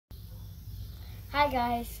Hi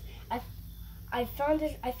guys, I found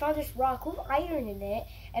this rock with iron in it,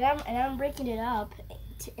 and I'm breaking it up,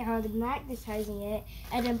 magnetizing it,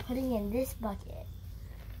 and then putting it in this bucket.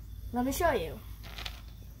 Let me show you.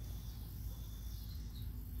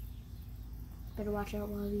 Better watch out,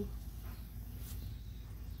 Wally.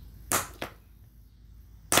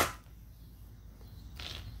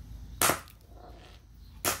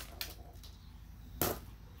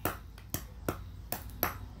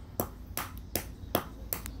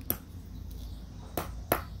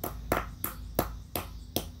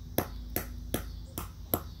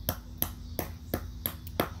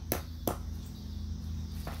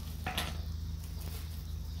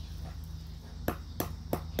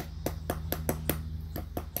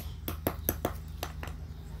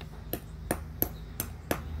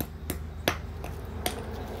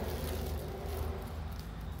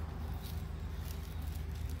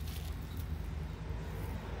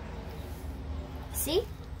 See?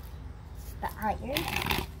 The iron.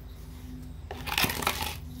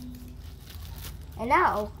 And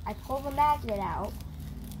now, I pull the magnet out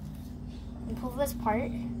and pull this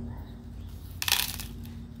part.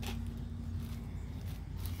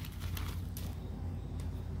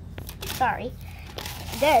 Sorry.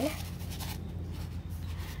 Then,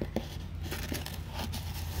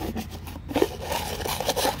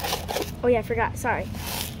 oh yeah, I forgot, sorry.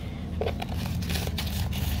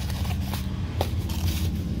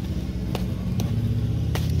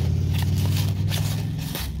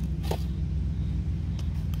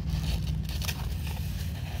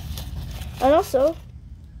 And also,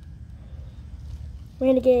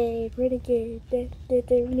 renegade.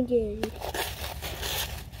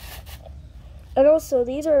 And also,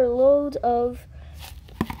 these are loads of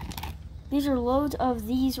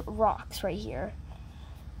these rocks right here.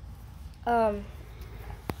 And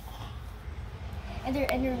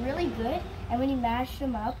they're really good. And when you mash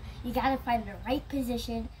them up, you gotta find the right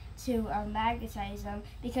position to magnetize them,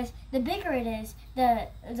 because the bigger it is, the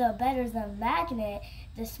better the magnet.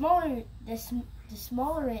 The smaller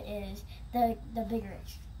it is, the bigger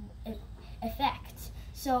it affects.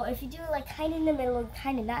 So if you do it like kind of in the middle and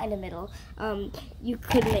kind of not in the middle, you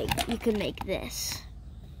could make this.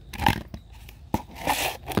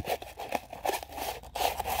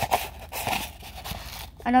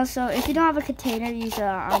 And also, if you don't have a container, use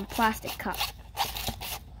a plastic cup.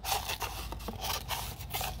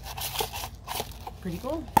 Pretty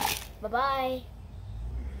cool. Bye-bye.